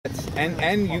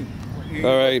And you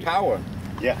all right. Power.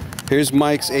 Yeah. Here's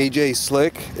Mike's AJ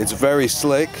Slick. It's very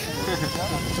slick.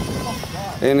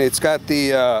 And it's got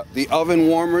the oven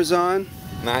warmers on.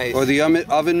 Nice. Or the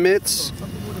oven mitts.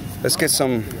 Let's get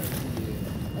some.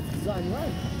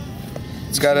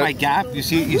 It's got my gap. You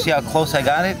see how close I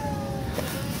got it?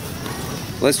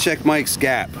 Let's check Mike's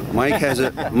gap. Mike has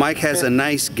a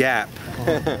nice gap.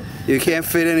 You can't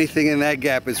fit anything in that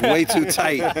gap. It's way too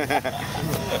tight. A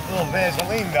little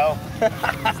Vaseline though.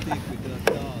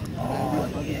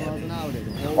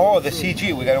 Oh, the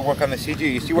CG. We got to work on the CG.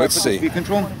 You see where I put the speed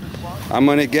control? I'm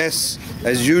gonna guess,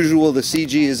 as usual, the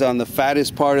CG is on the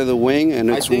fattest part of the wing, and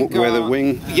it's where the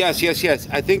wing. Yes.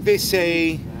 I think they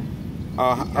say.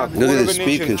 Look at the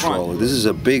speed controller. This is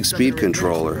a big speed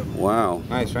controller. Wow.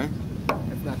 Nice, right?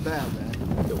 It's not bad, man.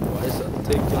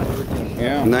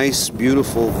 Yeah. Nice,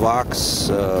 beautiful Vox.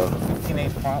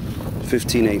 15.8 prop.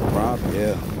 15.8 prop.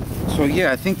 Yeah. So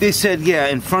yeah, I think they said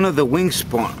in front of the wing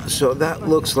spawn. So that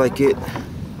looks like it.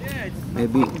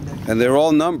 Maybe. And they're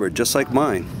all numbered, just like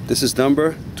mine. This is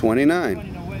number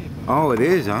 29. Oh, it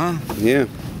is, huh? Yeah.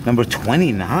 Number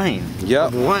 29.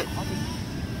 Yep. What?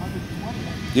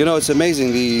 You know, it's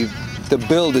amazing. The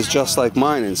build is just like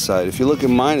mine inside. If you look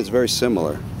at mine, it's very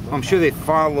similar. I'm sure they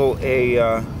follow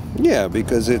a. Yeah,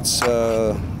 because it's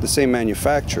the same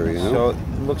manufacturer, you know. So it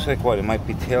looks like what? It might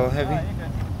be tail heavy.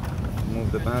 Move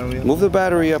the battery up. Move the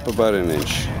battery up about an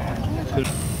inch.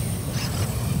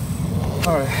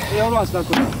 All right.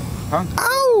 Huh?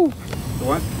 Ow!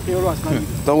 What?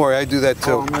 Don't worry, I do that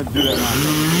too. Oh, I'm gonna do that now.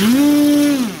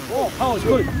 Oh, power's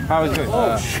good. Power's good.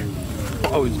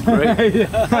 Oh, it's great.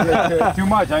 Too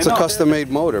much. It's a custom-made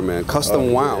motor, man.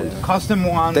 Custom wound. Custom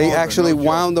wound. They motor, actually no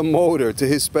wound the motor to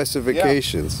his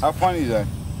specifications. Yeah. How funny is that?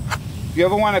 If you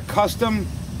ever want a custom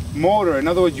motor, in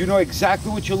other words, you know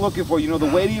exactly what you're looking for. You know the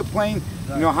weight of your plane.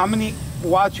 You know how many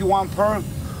watts you want per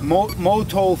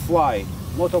Moto Fly.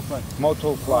 Moto Fly.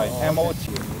 Moto Fly.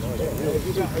 M-O-T. If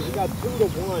you got 2 to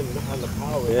 1 on the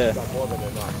power, you got more than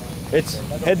enough. It's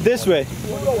head this way.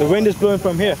 The wind is blowing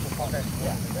from here.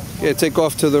 Yeah, take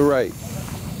off to the right.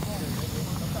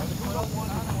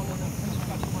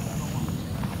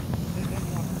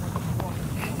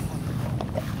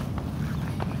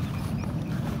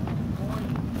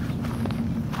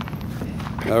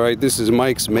 All right, this is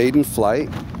Mike's maiden flight.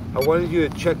 I wanted you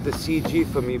to check the CG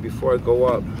for me before I go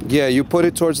up. Yeah, you put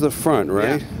it towards the front,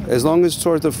 right? Yeah. As long as it's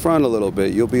towards the front a little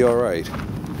bit, you'll be all right.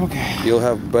 Okay. You'll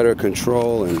have better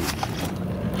control and...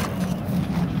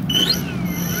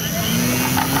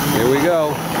 Here we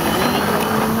go.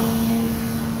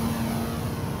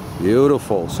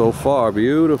 Beautiful, so far,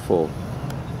 beautiful.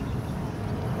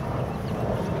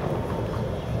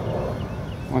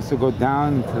 Wants to go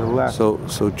down to the left.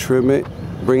 So trim it,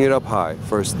 bring it up high,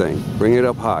 first thing. Bring it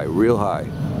up high, real high.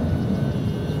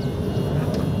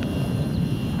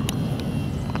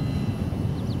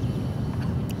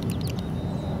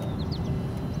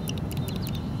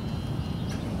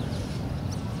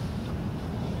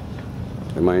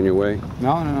 Am I in your way?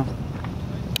 No, no, no.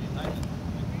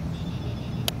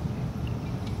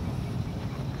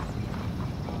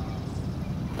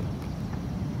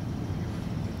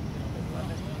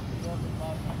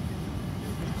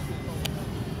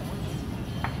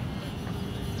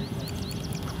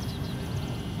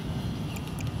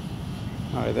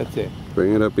 All right, that's it.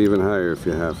 Bring it up even higher if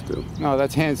you have to. No,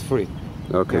 that's hands-free.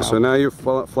 Okay, Yeah, so now you're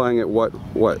flying at what,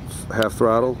 half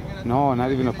throttle? No,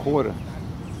 not even a quarter.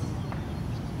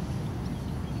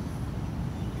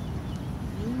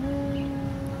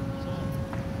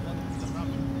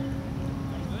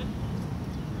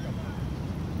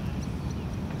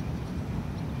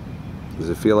 Does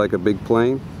it feel like a big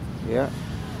plane? Yeah.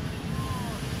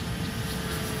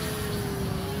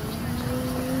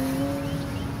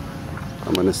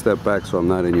 I'm going to step back so I'm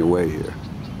not in your way here.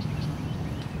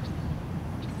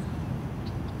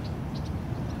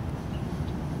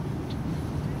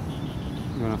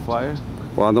 You want to fly her?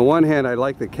 Well, on the one hand, I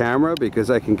like the camera because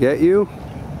I can get you.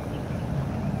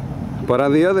 But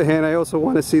on the other hand, I also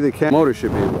want to see the camera. Motor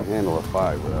should be able to handle a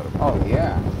 5 without a problem. Oh,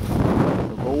 yeah.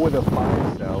 So go with a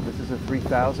 5 cell. This is a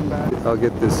 3000 battery. I'll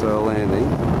get this landing.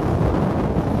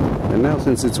 And now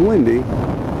since it's windy, it's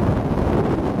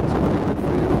gonna be good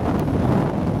for you.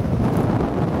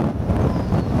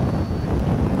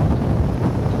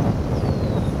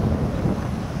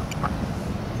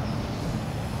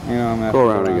 You know, I'm Go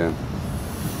around again.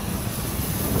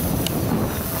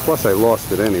 Plus I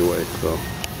lost it anyway, so.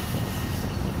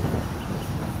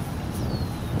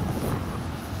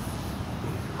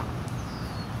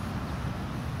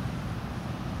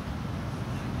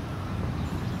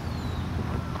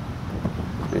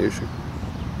 You should.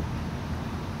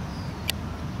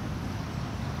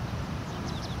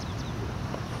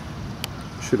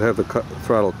 should have the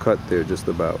throttle cut there just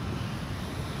about.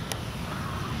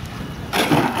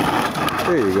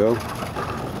 There you go.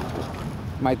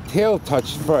 My tail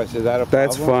touched first. Is that a problem?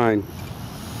 That's fine.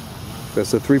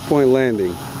 That's a 3-point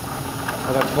landing.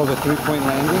 Oh, that's called a 3-point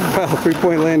landing? Well,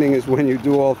 3-point landing is when you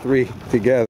do all three together.